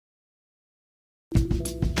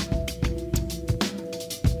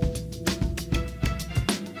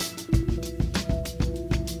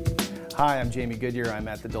Hi, I'm Jamie Goodyear. I'm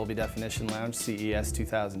at the Dolby Definition Lounge, CES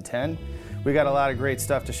 2010. We got a lot of great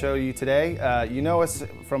stuff to show you today. You know us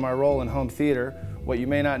from our role in home theater. What you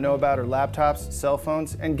may not know about are laptops, cell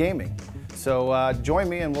phones, and gaming. So join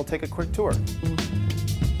me and we'll take a quick tour.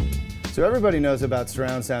 So everybody knows about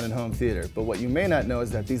surround sound in home theater, but what you may not know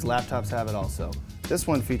is that these laptops have it also. This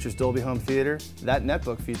one features Dolby Home Theater, that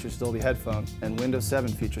netbook features Dolby Headphone, and Windows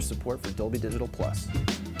 7 features support for Dolby Digital Plus.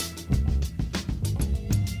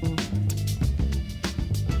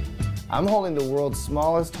 I'm holding the world's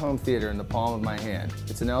smallest home theater in the palm of my hand.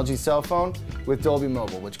 It's an LG cell phone with Dolby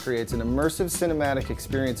Mobile, which creates an immersive cinematic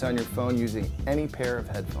experience on your phone using any pair of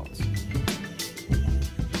headphones.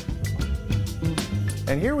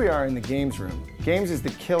 And here we are in the games room. Games is the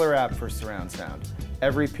killer app for surround sound.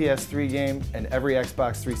 Every PS3 game and every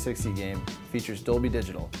Xbox 360 game features Dolby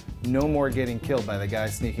Digital. No more getting killed by the guy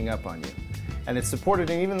sneaking up on you. And it's supported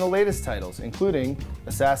in even the latest titles, including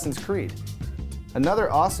Assassin's Creed.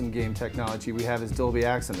 Another awesome game technology we have is Dolby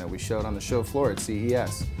Accent that we showed on the show floor at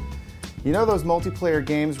CES. You know those multiplayer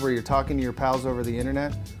games where you're talking to your pals over the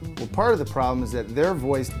internet? Well, part of the problem is that their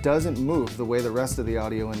voice doesn't move the way the rest of the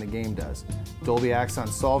audio in the game does. Dolby Accent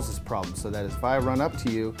solves this problem so that if I run up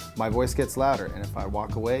to you, my voice gets louder, and if I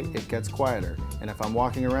walk away, it gets quieter. And if I'm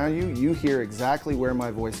walking around you, you hear exactly where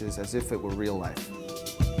my voice is as if it were real life.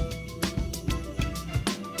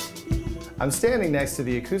 I'm standing next to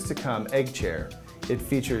the Acousticom Egg Chair. It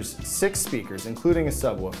features 6 speakers, including a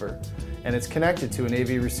subwoofer, and it's connected to an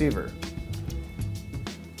AV receiver.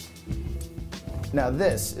 Now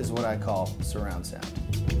this is what I call surround sound.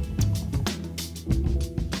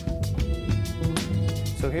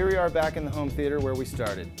 So here we are back in the home theater where we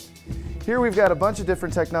started. Here we've got a bunch of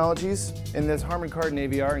different technologies in this Harman Kardon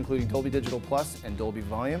AVR, including Dolby Digital Plus and Dolby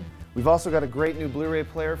Volume. We've also got a great new Blu-ray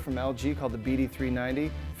player from LG called the BD390,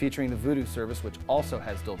 featuring the Voodoo service, which also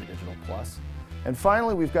has Dolby Digital Plus. And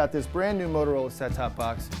finally, we've got this brand new Motorola set-top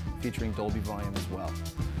box featuring Dolby Volume as well.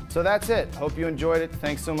 So that's it. Hope you enjoyed it.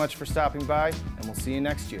 Thanks so much for stopping by, and we'll see you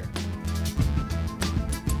next year.